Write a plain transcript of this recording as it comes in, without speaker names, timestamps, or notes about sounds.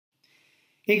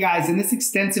Hey guys, in this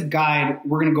extensive guide,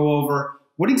 we're going to go over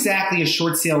what exactly a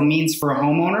short sale means for a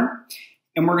homeowner,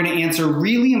 and we're going to answer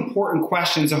really important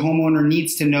questions a homeowner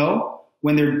needs to know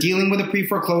when they're dealing with a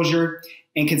pre-foreclosure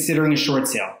and considering a short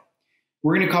sale.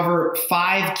 We're going to cover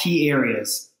 5 key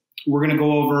areas. We're going to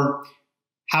go over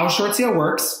how a short sale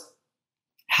works,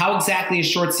 how exactly a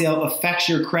short sale affects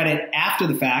your credit after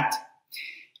the fact,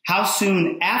 how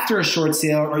soon after a short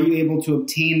sale are you able to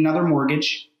obtain another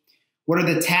mortgage, what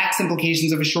are the tax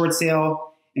implications of a short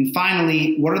sale, and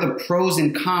finally, what are the pros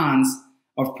and cons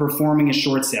of performing a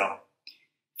short sale.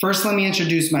 First, let me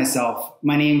introduce myself.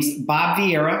 My name's Bob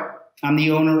Vieira. I'm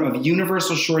the owner of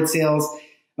Universal Short Sales,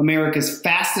 America's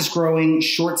fastest growing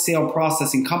short sale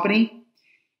processing company.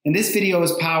 And this video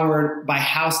is powered by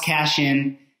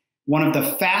HouseCashin, one of the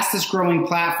fastest growing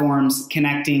platforms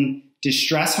connecting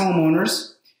distressed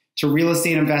homeowners to real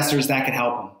estate investors that could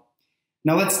help them.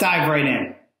 Now let's dive right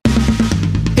in.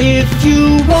 If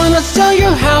you want to sell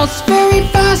your house very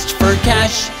fast for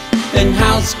cash, then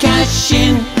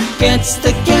HouseCashin gets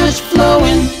the cash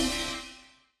flowing.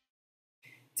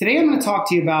 Today I'm going to talk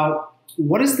to you about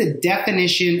what is the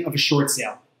definition of a short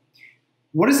sale.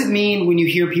 What does it mean when you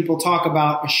hear people talk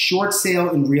about a short sale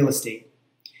in real estate?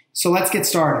 So let's get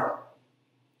started.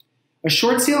 A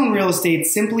short sale in real estate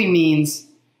simply means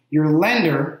your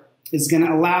lender is going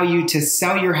to allow you to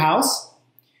sell your house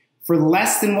for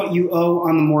less than what you owe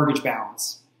on the mortgage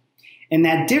balance. And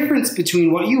that difference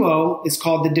between what you owe is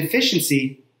called the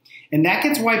deficiency, and that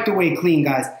gets wiped away clean,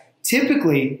 guys.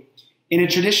 Typically, in a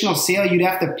traditional sale, you'd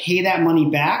have to pay that money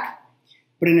back,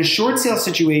 but in a short sale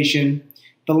situation,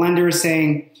 the lender is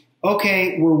saying,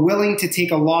 okay, we're willing to take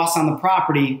a loss on the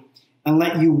property and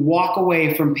let you walk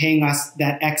away from paying us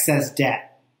that excess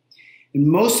debt. And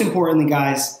most importantly,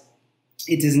 guys,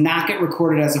 it does not get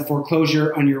recorded as a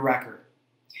foreclosure on your record.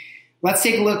 Let's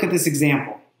take a look at this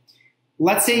example.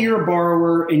 Let's say you're a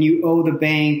borrower and you owe the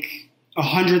bank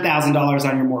 $100,000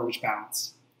 on your mortgage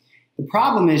balance. The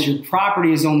problem is your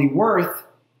property is only worth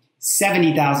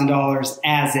 $70,000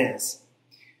 as is.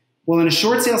 Well, in a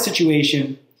short sale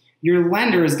situation, your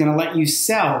lender is going to let you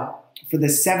sell for the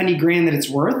 70 grand that it's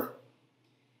worth,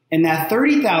 and that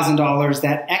 $30,000,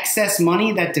 that excess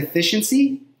money, that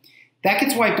deficiency, that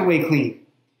gets wiped away clean.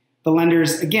 The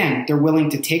lenders, again, they're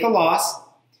willing to take a loss,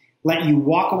 let you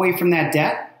walk away from that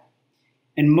debt,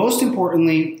 and most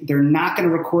importantly, they're not going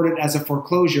to record it as a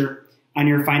foreclosure on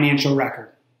your financial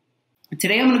record.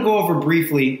 Today I'm going to go over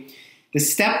briefly the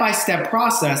step-by-step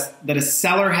process that a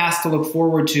seller has to look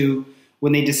forward to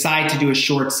when they decide to do a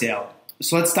short sale.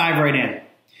 So let's dive right in.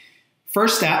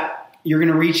 First step, you're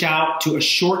going to reach out to a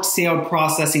short sale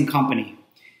processing company.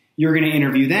 You're going to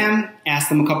interview them, ask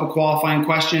them a couple qualifying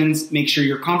questions, make sure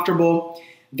you're comfortable.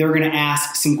 They're going to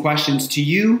ask some questions to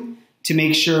you to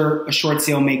make sure a short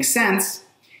sale makes sense,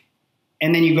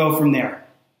 and then you go from there.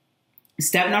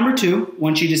 Step number 2,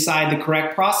 once you decide the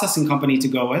correct processing company to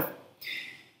go with,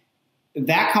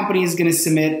 that company is going to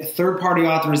submit a third-party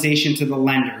authorization to the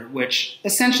lender, which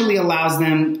essentially allows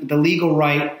them the legal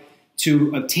right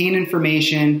to obtain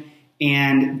information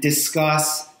and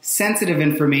discuss sensitive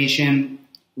information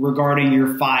regarding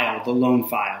your file, the loan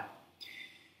file.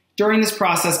 During this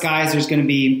process, guys, there's going to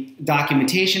be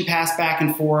documentation passed back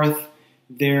and forth.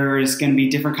 There's going to be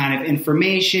different kind of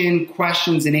information,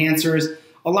 questions and answers.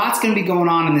 A lot's going to be going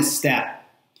on in this step.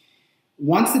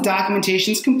 Once the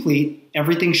documentation is complete,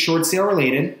 everything's short sale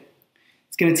related,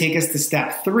 it's going to take us to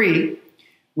step 3,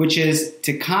 which is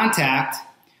to contact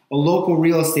a local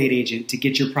real estate agent to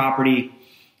get your property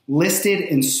listed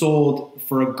and sold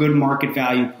for a good market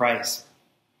value price.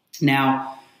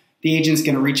 Now, the agent's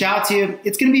going to reach out to you.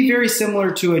 It's going to be very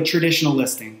similar to a traditional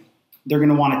listing. They're going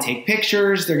to want to take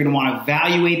pictures. They're going to want to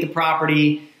evaluate the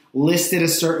property, list it a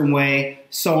certain way,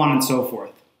 so on and so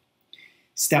forth.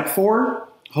 Step 4,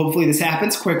 hopefully this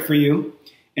happens quick for you.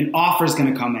 An offer is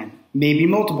going to come in, maybe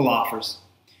multiple offers.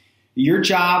 Your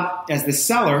job as the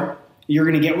seller, you're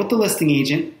going to get with the listing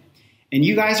agent, and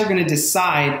you guys are going to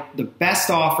decide the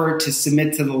best offer to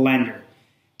submit to the lender.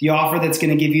 The offer that's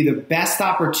going to give you the best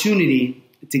opportunity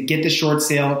to get the short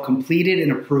sale completed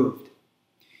and approved.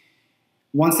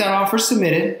 Once that offer is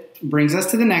submitted, brings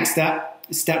us to the next step,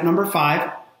 step number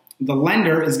 5. The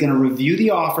lender is going to review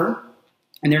the offer,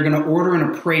 and they're going to order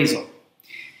an appraisal.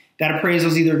 That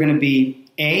appraisal is either going to be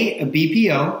A, a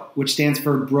BPO, which stands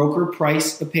for broker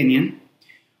price opinion,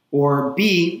 or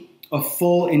B, a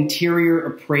full interior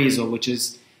appraisal, which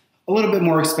is a little bit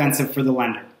more expensive for the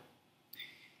lender.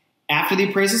 After the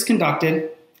appraisal is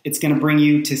conducted, it's going to bring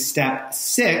you to step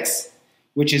 6,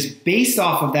 which is based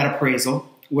off of that appraisal.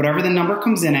 Whatever the number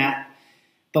comes in at,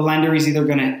 the lender is either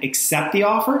going to accept the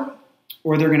offer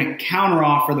or they're going to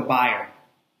counteroffer the buyer.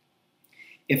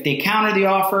 If they counter the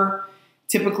offer,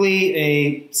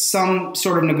 typically some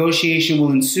sort of negotiation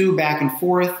will ensue back and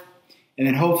forth, and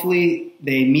then hopefully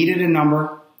they meet at a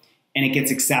number and it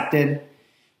gets accepted,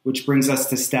 which brings us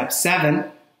to step 7,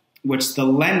 which the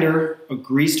lender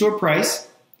agrees to a price.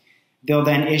 They'll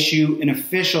then issue an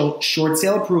official short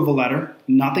sale approval letter.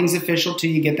 Nothing's official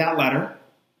till you get that letter.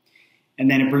 And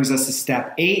then it brings us to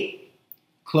step 8,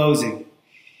 closing.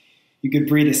 You could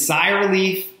breathe a sigh of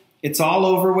relief. It's all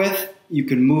over with. You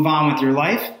can move on with your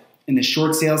life, and the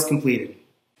short sale is completed.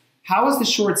 How is the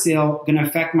short sale going to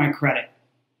affect my credit?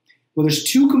 Well, there's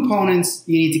 2 components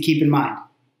you need to keep in mind.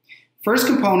 First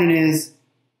component is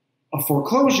a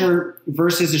foreclosure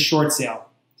versus a short sale.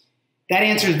 That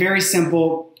answer is very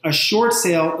simple. A short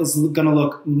sale is going to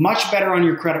look much better on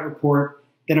your credit report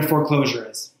than a foreclosure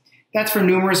is. That's for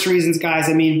numerous reasons, guys.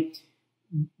 I mean,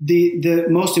 the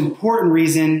most important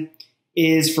reason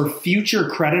is for future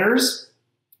creditors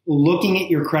looking at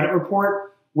your credit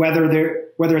report, whether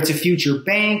it's a future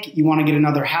bank, you want to get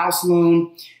another house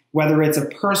loan, whether it's a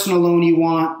personal loan you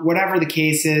want, whatever the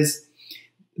case is,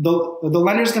 the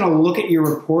lender's going to look at your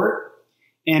report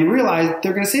and realize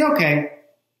they're going to say, okay,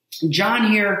 John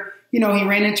here, he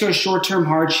ran into a short-term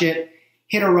hardship,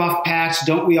 hit a rough patch,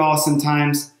 don't we all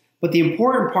sometimes? But the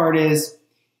important part is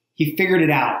he figured it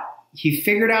out. He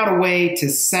figured out a way to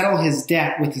settle his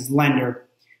debt with his lender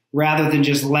rather than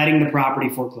just letting the property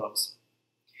foreclose.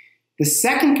 The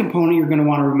second component you're going to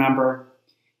want to remember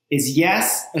is,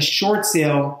 yes, a short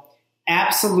sale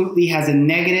absolutely has a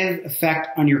negative effect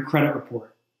on your credit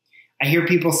report. I hear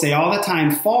people say all the time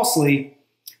falsely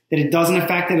that it doesn't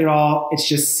affect it at all. It's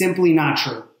just simply not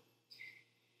true.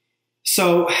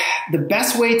 So the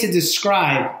best way to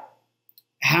describe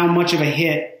how much of a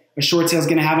hit a short sale is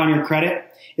going to have on your credit,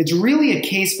 it's really a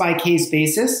case-by-case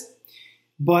basis.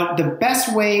 But the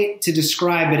best way to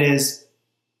describe it is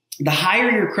the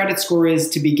higher your credit score is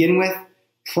to begin with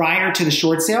prior to the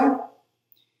short sale,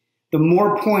 the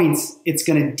more points it's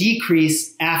going to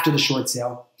decrease after the short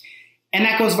sale. And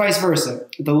that goes vice versa.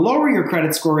 The lower your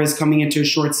credit score is coming into a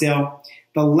short sale,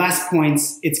 the less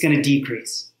points it's going to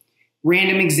decrease.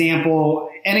 Random example,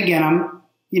 and again,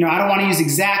 I don't want to use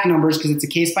exact numbers because it's a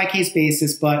case-by-case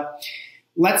basis, but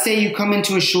let's say you come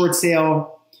into a short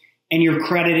sale and your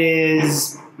credit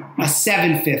is a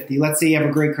 750. Let's say you have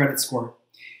a great credit score.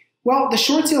 Well, the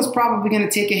short sale is probably going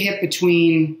to take a hit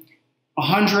between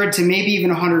 100 to maybe even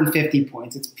 150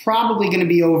 points. It's probably going to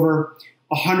be over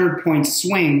 100-point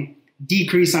swing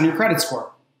decrease on your credit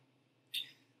score.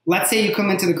 Let's say you come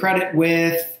into the credit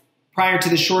with, prior to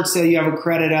the short sale, you have a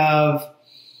credit of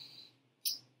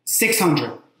 600,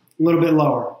 a little bit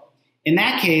lower. In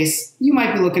that case, you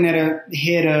might be looking at a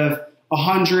hit of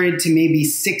 100 to maybe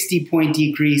 60-point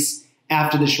decrease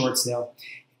after the short sale.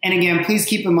 And again, please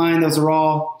keep in mind, those are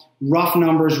all rough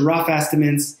numbers, rough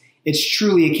estimates. It's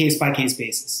truly a case-by-case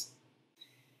basis.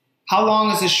 How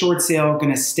long is a short sale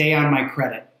going to stay on my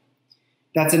credit?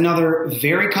 That's another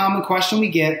very common question we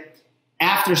get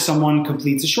after someone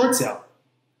completes a short sale.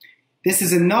 This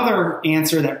is another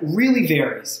answer that really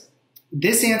varies.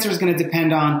 This answer is going to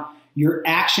depend on your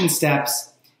action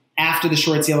steps after the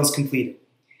short sale is completed.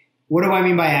 What do I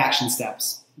mean by action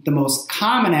steps? The most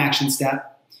common action step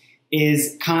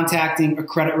is contacting a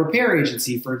credit repair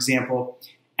agency, for example,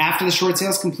 after the short sale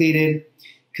is completed,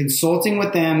 consulting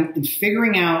with them and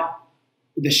figuring out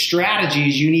the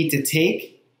strategies you need to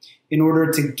take in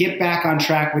order to get back on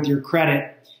track with your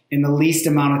credit in the least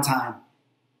amount of time.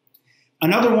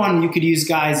 Another one you could use,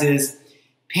 guys, is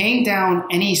paying down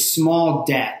any small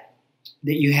debt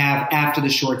that you have after the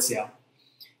short sale.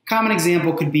 Common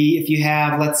example could be if you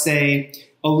have, let's say,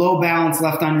 a low balance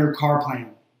left on your car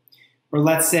plan, or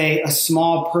let's say a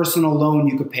small personal loan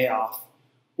you could pay off,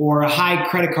 or a high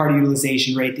credit card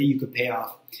utilization rate that you could pay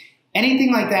off.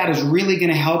 Anything like that is really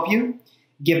going to help you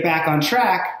get back on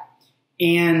track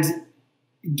and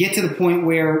get to the point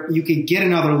where you could get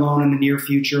another loan in the near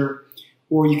future,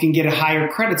 or you can get a higher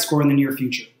credit score in the near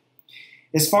future.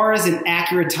 As far as an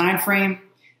accurate time frame,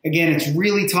 again, it's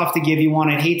really tough to give you one.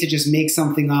 I'd hate to just make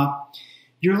something up.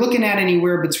 You're looking at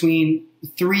anywhere between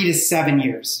 3 to 7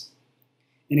 years.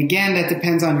 And again, that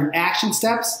depends on your action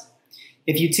steps.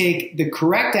 If you take the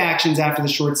correct actions after the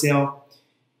short sale,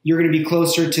 you're going to be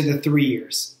closer to the 3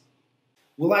 years.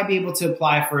 Will I be able to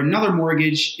apply for another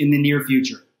mortgage in the near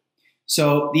future?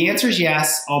 So the answer is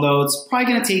yes, although it's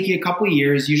probably going to take you a couple of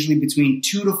years, usually between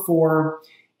 2 to 4,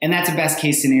 and that's a best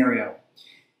case scenario.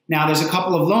 Now, there's a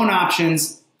couple of loan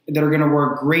options that are going to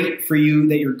work great for you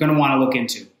that you're going to want to look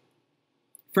into.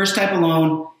 First type of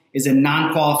loan is a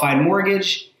non-qualified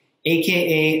mortgage.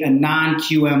 aka a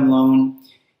non-QM loan.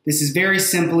 This is very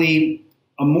simply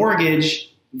a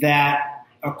mortgage that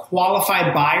a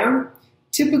qualified buyer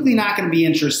typically not going to be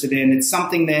interested in. It's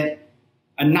something that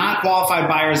a non-qualified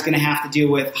buyer is going to have to deal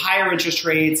with higher interest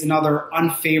rates and other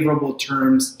unfavorable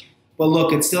terms. But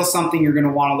look, it's still something you're going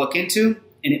to want to look into,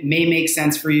 and it may make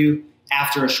sense for you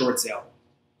after a short sale.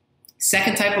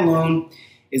 Second type of loan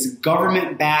is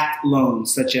government-backed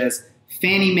loans, such as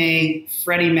Fannie Mae,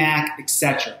 Freddie Mac,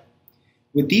 etc.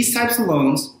 With these types of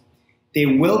loans, they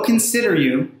will consider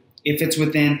you if it's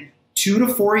within 2 to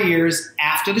 4 years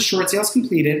after the short sale is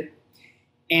completed,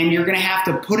 and you're going to have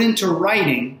to put into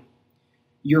writing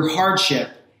your hardship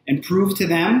and prove to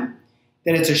them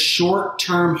that it's a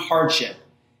short-term hardship.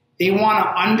 They want to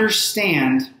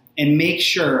understand and make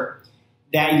sure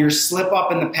that your slip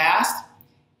up in the past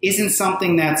isn't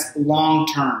something that's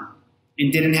long-term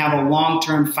and didn't have a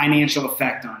long-term financial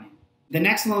effect on you. The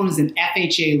next loan is an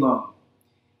FHA loan.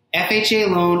 FHA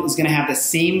loan is going to have the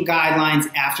same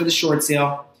guidelines after the short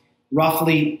sale,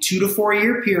 roughly 2 to 4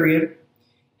 year period.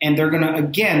 And they're going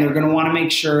to want to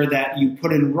make sure that you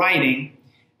put in writing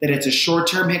that it's a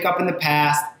short-term hiccup in the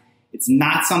past. It's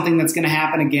not something that's going to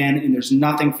happen again, and there's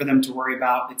nothing for them to worry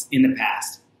about. It's in the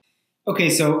past. Okay,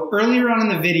 so earlier on in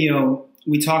the video,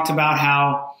 we talked about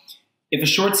how if a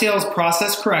short sale is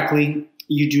processed correctly,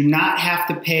 you do not have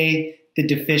to pay the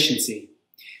deficiency.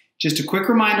 Just a quick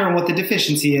reminder on what the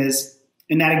deficiency is.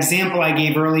 In that example I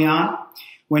gave early on,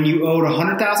 when you owed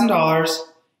 $100,000,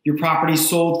 your property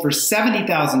sold for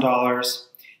 $70,000,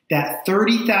 that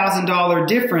 $30,000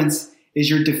 difference is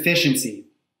your deficiency.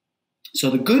 So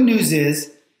the good news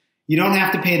is you don't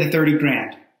have to pay the 30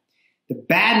 grand. The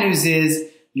bad news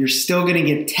is you're still going to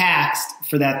get taxed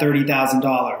for that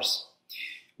 $30,000.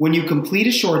 When you complete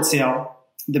a short sale,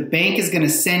 the bank is going to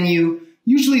send you,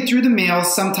 usually through the mail,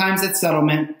 sometimes at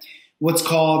settlement, what's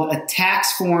called a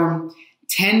tax form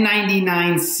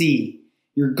 1099-C.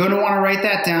 You're going to want to write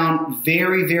that down.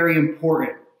 Very, very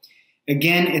important.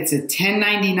 Again, it's a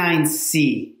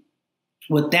 1099-C.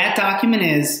 What that document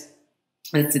is,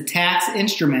 it's a tax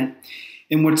instrument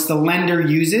in which the lender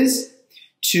uses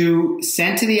to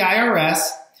send to the IRS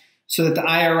so that the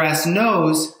IRS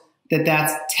knows that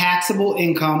that's taxable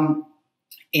income.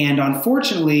 And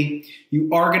unfortunately, you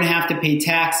are going to have to pay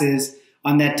taxes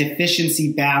on that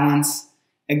deficiency balance.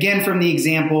 Again, from the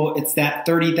example, it's that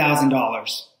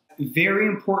 $30,000. Very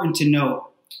important to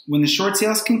note, when the short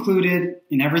sale is concluded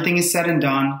and everything is said and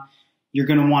done, you're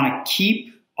going to want to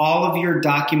keep all of your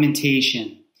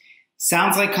documentation.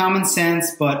 Sounds like common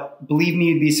sense, but believe me,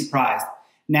 you'd be surprised.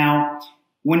 Now,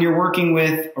 when you're working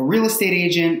with a real estate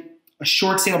agent, a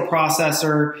short sale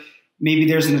processor, maybe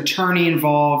there's an attorney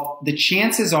involved, the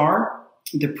chances are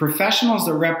the professionals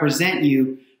that represent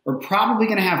you are probably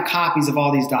going to have copies of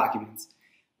all these documents.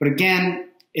 But again,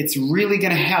 it's really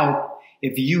going to help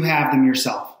if you have them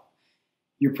yourself.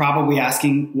 You're probably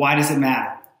asking, why does it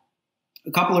matter?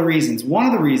 A couple of reasons. One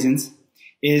of the reasons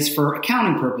is for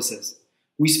accounting purposes.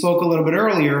 We spoke a little bit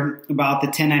earlier about the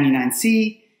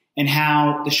 1099-C and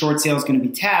how the short sale is going to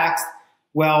be taxed.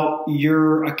 Well,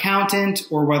 your accountant,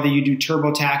 or whether you do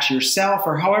TurboTax yourself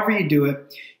or however you do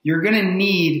it, you're going to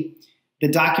need the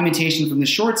documentation from the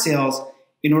short sales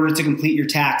in order to complete your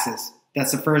taxes.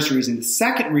 That's the first reason. The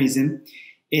second reason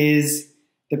is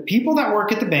the people that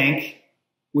work at the bank,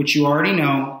 which you already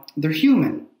know, they're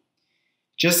human.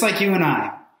 Just like you and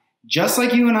I. Just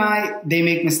like you and I, they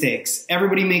make mistakes.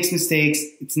 Everybody makes mistakes.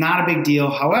 It's not a big deal.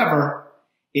 However,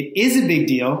 it is a big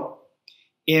deal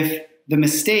if the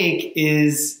mistake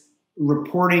is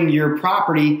reporting your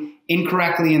property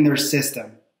incorrectly in their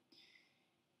system.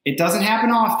 It doesn't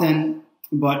happen often,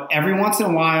 but every once in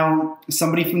a while,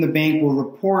 somebody from the bank will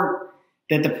report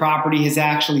that the property has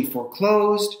actually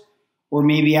foreclosed, or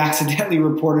maybe accidentally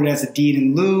reported as a deed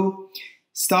in lieu.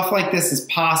 Stuff like this is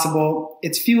possible.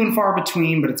 It's few and far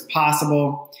between, but it's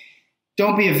possible.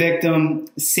 Don't be a victim.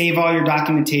 Save all your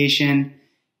documentation.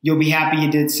 You'll be happy you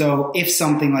did so if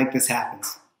something like this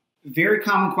happens. A very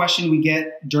common question we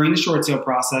get during the short sale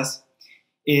process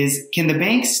is, can the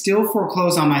bank still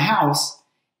foreclose on my house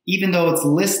even though it's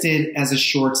listed as a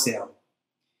short sale?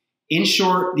 In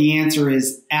short, the answer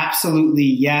is absolutely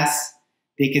yes,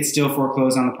 they could still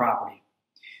foreclose on the property.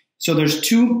 So there's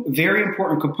two very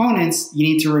important components you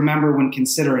need to remember when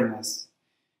considering this.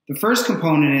 The first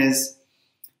component is,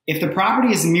 if the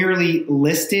property is merely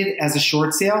listed as a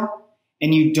short sale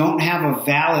and you don't have a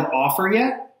valid offer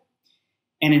yet,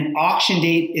 and an auction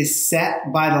date is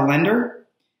set by the lender,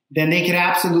 then they could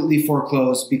absolutely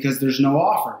foreclose because there's no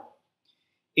offer.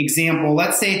 Example,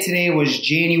 let's say today was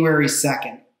January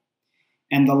 2nd,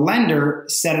 and the lender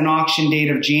set an auction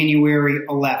date of January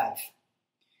 11th.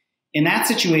 In that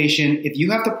situation, if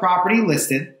you have the property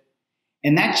listed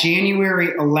and that January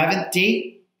 11th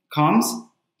date comes,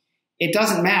 it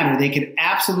doesn't matter. They could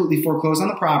absolutely foreclose on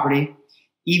the property,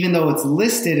 even though it's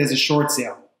listed as a short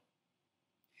sale.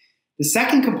 The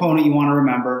second component you want to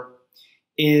remember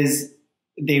is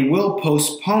they will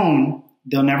postpone,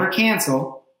 they'll never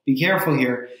cancel, be careful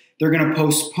here, they're going to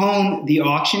postpone the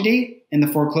auction date and the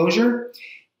foreclosure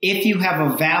if you have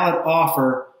a valid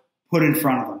offer put in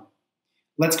front of them.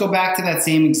 Let's go back to that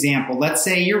same example. Let's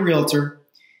say your realtor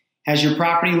has your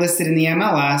property listed in the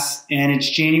MLS and it's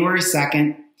January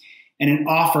 2nd and an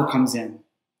offer comes in.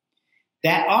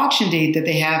 That auction date that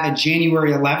they have at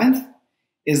January 11th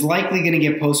is likely going to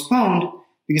get postponed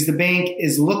because the bank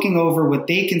is looking over what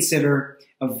they consider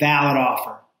a valid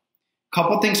offer.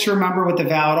 Couple things to remember with the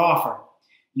valid offer.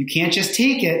 You can't just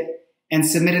take it and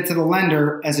submit it to the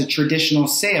lender as a traditional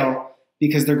sale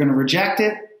because they're going to reject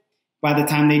it. By the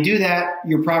time they do that,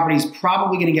 your property is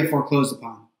probably going to get foreclosed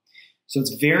upon. So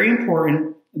it's very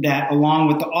important that along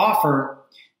with the offer,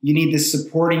 you need the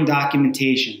supporting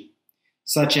documentation,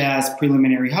 such as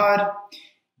preliminary HUD,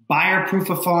 buyer proof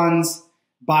of funds,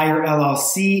 buyer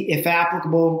LLC if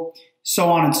applicable, so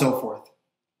on and so forth.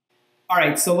 All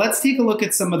right, so let's take a look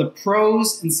at some of the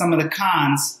pros and some of the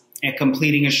cons at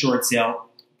completing a short sale.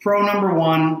 Pro number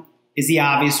one is the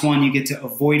obvious one. You get to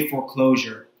avoid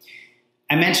foreclosure.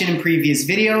 I mentioned in previous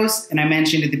videos, and I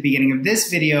mentioned at the beginning of this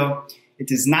video, it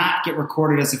does not get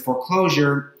recorded as a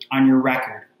foreclosure on your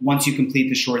record once you complete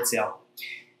the short sale.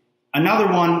 Another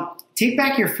one, take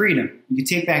back your freedom. You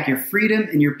take back your freedom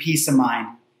and your peace of mind.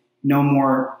 No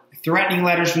more threatening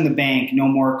letters from the bank, no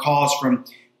more calls from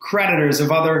creditors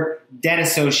of other debt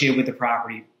associated with the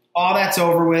property. All that's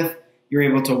over with. You're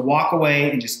able to walk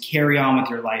away and just carry on with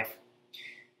your life.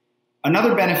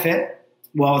 Another benefit,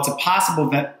 well, it's a possible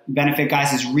benefit,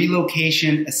 guys, is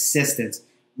relocation assistance.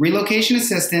 Relocation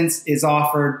assistance is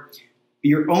offered,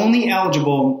 you're only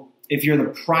eligible if you're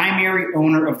the primary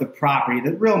owner of the property.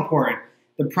 That's real important.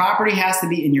 The property has to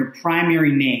be in your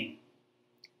primary name.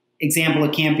 Example,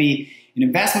 it can't be an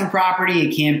investment property.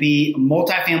 It can't be a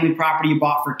multifamily property you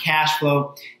bought for cash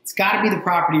flow. It's got to be the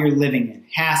property you're living in.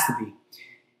 It has to be.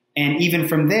 And even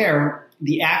from there,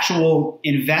 the actual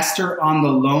investor on the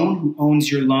loan who owns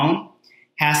your loan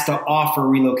has to offer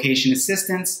relocation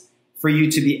assistance for you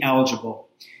to be eligible.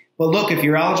 But look, if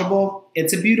you're eligible,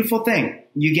 it's a beautiful thing.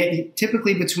 You get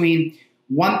typically between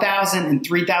 $1,000 and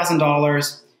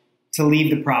 $3,000 to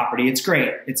leave the property. It's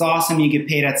great. It's awesome. You get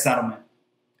paid at settlement.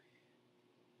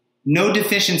 No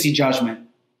deficiency judgment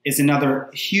is another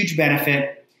huge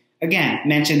benefit. Again,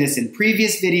 mentioned this in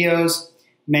previous videos,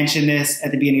 mentioned this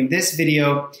at the beginning of this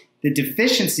video. The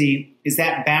deficiency is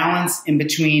that balance in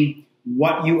between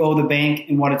what you owe the bank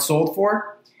and what it's sold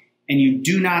for, and you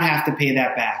do not have to pay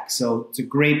that back. So it's a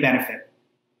great benefit.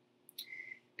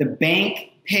 The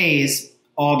bank pays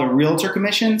all the realtor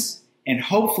commissions and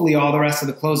hopefully all the rest of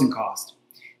the closing cost.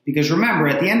 Because remember,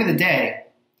 at the end of the day,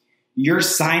 you're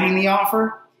signing the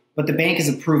offer, but the bank is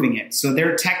approving it. So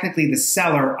they're technically the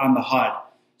seller on the HUD.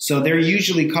 So they're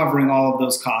usually covering all of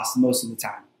those costs most of the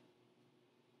time.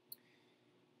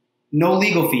 No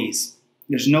legal fees.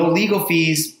 There's no legal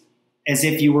fees as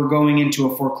if you were going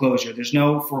into a foreclosure. There's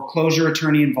no foreclosure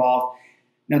attorney involved.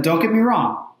 Now, don't get me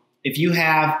wrong. If you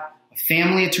have a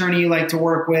family attorney you like to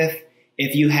work with,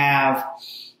 if you have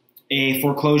a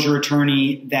foreclosure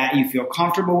attorney that you feel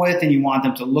comfortable with and you want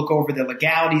them to look over the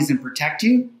legalities and protect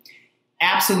you,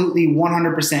 absolutely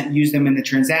 100% use them in the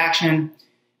transaction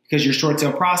because your short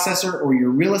sale processor or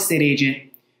your real estate agent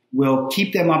will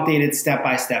keep them updated step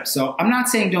by step. So I'm not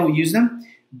saying don't use them,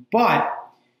 but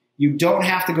you don't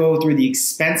have to go through the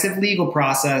expensive legal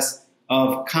process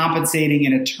of compensating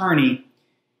an attorney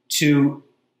to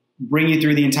bring you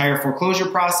through the entire foreclosure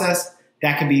process.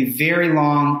 That can be very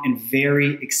long and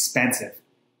very expensive.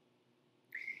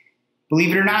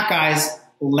 Believe it or not, guys,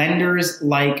 lenders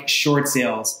like short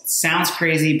sales. It sounds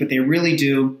crazy, but they really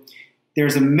do.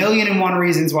 There's 1,000,001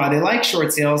 reasons why they like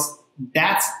short sales.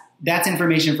 That's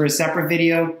information for a separate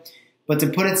video. But to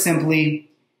put it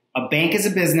simply, a bank is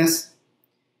a business.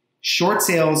 Short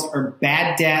sales are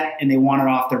bad debt and they want it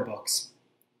off their books.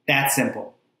 That's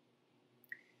simple.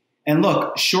 And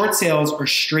look, short sales are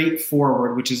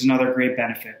straightforward, which is another great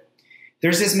benefit.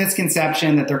 There's this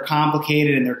misconception that they're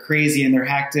complicated and they're crazy and they're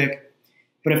hectic.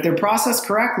 But if they're processed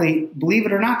correctly, believe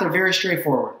it or not, they're very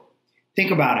straightforward. Think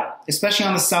about it, especially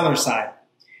on the seller side.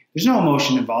 There's no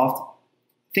emotion involved.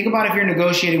 Think about if you're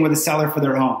negotiating with a seller for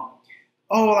their home.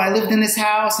 Oh, well, I lived in this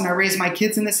house and I raised my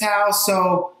kids in this house,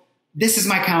 so this is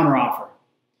my counteroffer.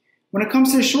 When it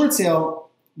comes to a short sale,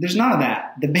 There's none of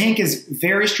that. The bank is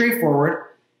very straightforward.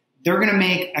 They're going to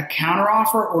make a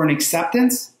counteroffer or an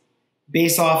acceptance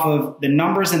based off of the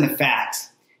numbers and the facts.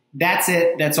 That's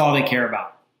it. That's all they care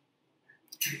about.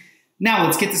 Now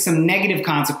let's get to some negative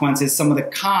consequences, some of the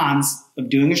cons of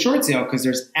doing a short sale, because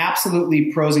there's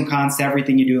absolutely pros and cons to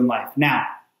everything you do in life. Now,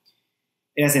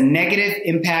 it has a negative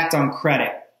impact on credit.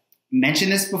 I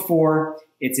mentioned this before.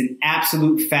 It's an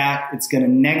absolute fact. It's going to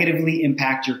negatively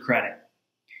impact your credit.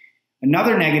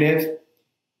 Another negative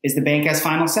is the bank has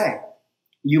final say.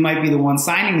 You might be the one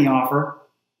signing the offer,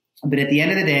 but at the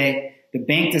end of the day, the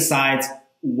bank decides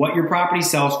what your property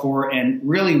sells for and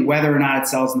really whether or not it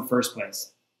sells in the first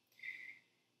place.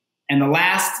 And the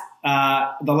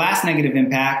last negative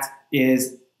impact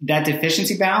is that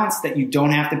deficiency balance that you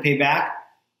don't have to pay back.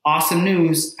 Awesome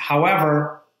news.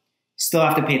 However, still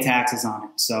have to pay taxes on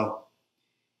it. So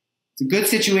it's a good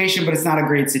situation, but it's not a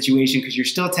great situation because you're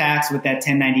still taxed with that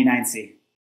 1099-C.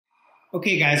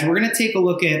 Okay, guys, we're going to take a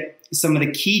look at some of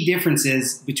the key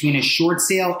differences between a short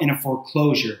sale and a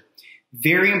foreclosure.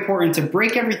 Very important to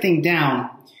break everything down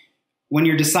when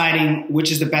you're deciding which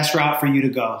is the best route for you to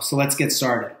go. So let's get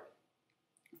started.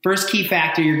 First key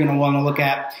factor you're going to want to look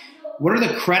at, what are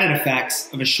the credit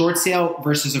effects of a short sale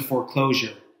versus a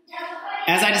foreclosure?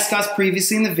 As I discussed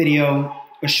previously in the video,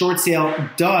 a short sale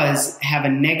does have a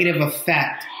negative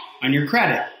effect on your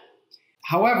credit.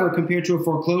 However, compared to a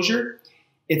foreclosure,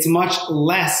 it's much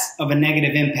less of a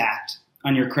negative impact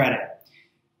on your credit.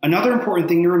 Another important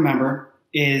thing to remember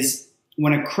is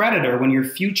when your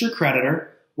future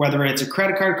creditor, whether it's a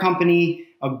credit card company,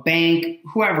 a bank,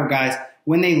 whoever, guys,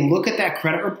 when they look at that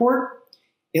credit report,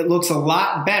 it looks a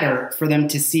lot better for them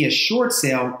to see a short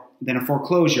sale than a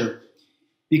foreclosure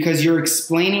because you're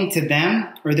explaining to them,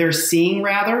 or they're seeing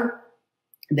rather,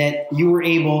 that you were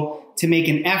able to make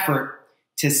an effort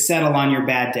to settle on your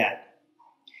bad debt.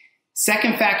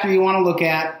 Second factor you want to look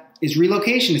at is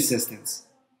relocation assistance.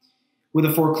 With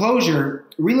a foreclosure,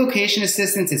 relocation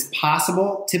assistance is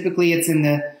possible. Typically, it's in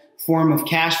the form of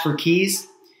cash for keys,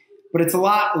 but it's a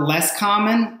lot less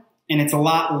common and it's a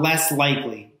lot less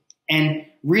likely. And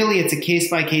really, it's a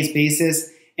case-by-case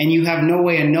basis, and you have no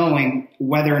way of knowing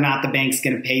whether or not the bank's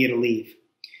going to pay you to leave.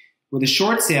 With a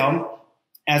short sale,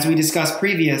 as we discussed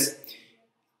previous,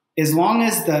 as long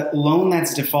as the loan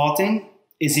that's defaulting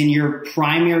is in your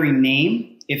primary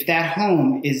name, if that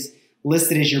home is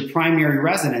listed as your primary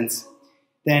residence,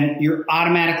 then you're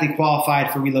automatically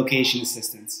qualified for relocation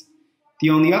assistance.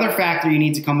 The only other factor you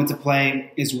need to come into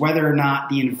play is whether or not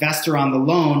the investor on the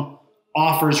loan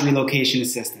offers relocation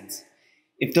assistance.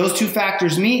 If those two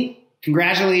factors meet,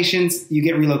 congratulations, you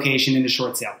get relocation in a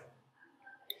short sale.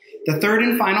 The third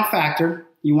and final factor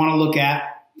you want to look at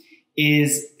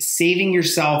is saving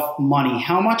yourself money.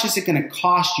 How much is it going to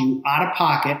cost you out of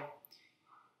pocket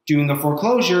doing a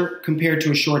foreclosure compared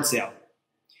to a short sale?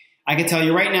 I can tell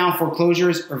you right now,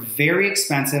 foreclosures are very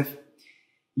expensive.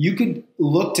 You could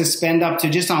look to spend up to,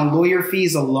 just on lawyer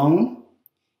fees alone,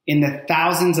 in the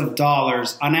thousands of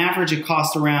dollars. On average, it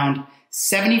costs around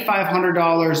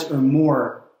 $7,500 or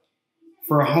more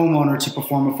for a homeowner to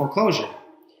perform a foreclosure.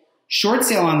 Short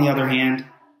sale, on the other hand,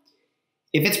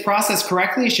 if it's processed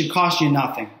correctly, it should cost you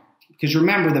nothing. Because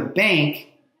remember, the bank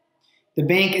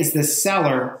is the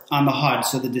seller on the HUD.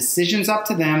 So the decision's up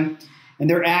to them, and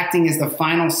they're acting as the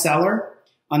final seller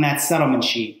on that settlement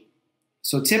sheet.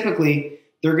 So typically,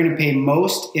 they're going to pay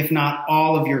most, if not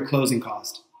all, of your closing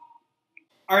cost.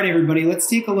 All right, everybody, let's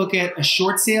take a look at a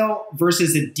short sale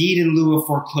versus a deed in lieu of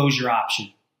foreclosure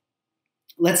option.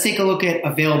 Let's take a look at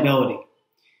availability.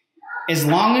 As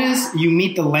long as you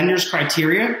meet the lender's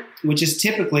criteria, which is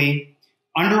typically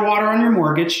underwater on your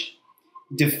mortgage,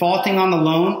 defaulting on the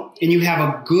loan, and you have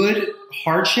a good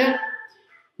hardship,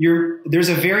 there's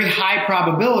a very high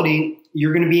probability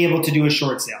you're going to be able to do a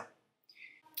short sale.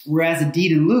 Whereas a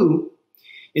deed in lieu,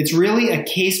 it's really a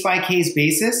case-by-case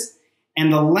basis,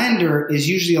 and the lender is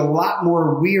usually a lot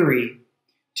more weary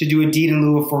to do a deed in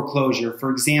lieu of foreclosure.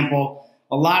 For example,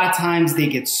 a lot of times they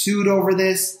get sued over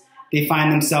this. They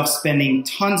find themselves spending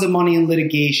tons of money in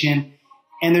litigation,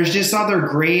 and there's just other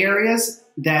gray areas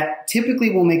that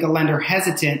typically will make a lender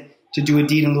hesitant to do a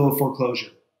deed in lieu of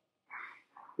foreclosure.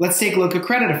 Let's take a look at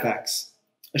credit effects.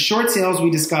 A short sale, as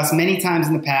we discussed many times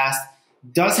in the past,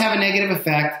 does have a negative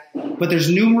effect, but there's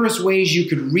numerous ways you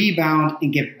could rebound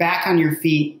and get back on your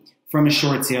feet from a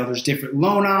short sale. There's different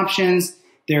loan options.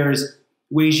 There's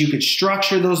ways you could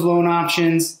structure those loan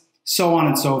options, so on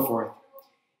and so forth.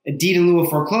 A deed in lieu of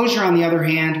foreclosure, on the other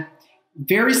hand,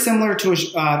 very similar to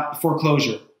a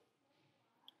foreclosure.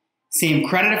 Same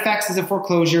credit effects as a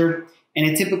foreclosure, and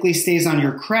it typically stays on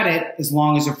your credit as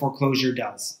long as a foreclosure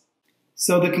does.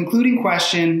 So the concluding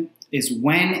question is,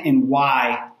 when and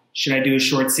why should I do a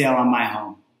short sale on my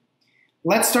home?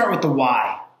 Let's start with the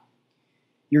why.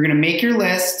 You're going to make your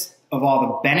list of all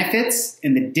the benefits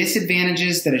and the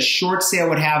disadvantages that a short sale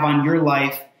would have on your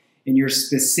life in your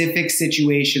specific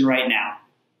situation right now.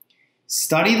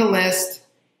 Study the list,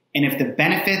 and if the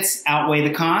benefits outweigh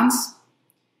the cons,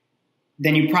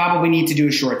 then you probably need to do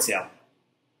a short sale.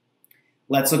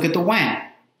 Let's look at the when.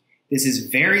 This is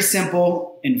very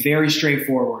simple and very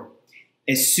straightforward.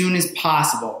 As soon as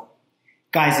possible.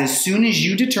 Guys, as soon as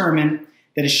you determine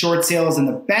that a short sale is in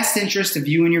the best interest of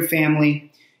you and your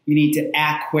family, you need to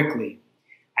act quickly.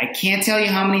 I can't tell you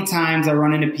how many times I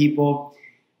run into people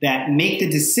that make the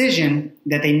decision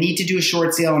that they need to do a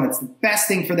short sale and it's the best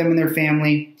thing for them and their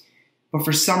family, but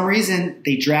for some reason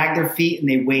they drag their feet and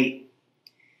they wait.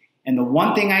 And the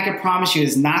one thing I can promise you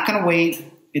is not going to wait.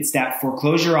 It's that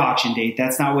foreclosure auction date.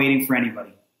 That's not waiting for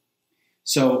anybody.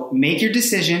 So make your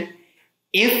decision.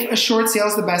 If a short sale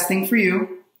is the best thing for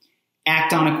you,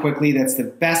 act on it quickly. That's the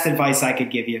best advice I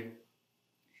could give you.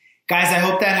 Guys, I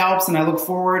hope that helps, and I look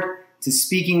forward to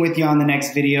speaking with you on the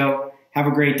next video. Have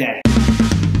a great day.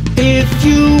 If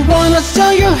you want to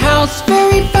sell your house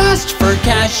very fast for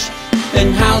cash,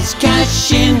 then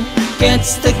HouseCashin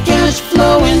gets the cash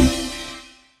flowing.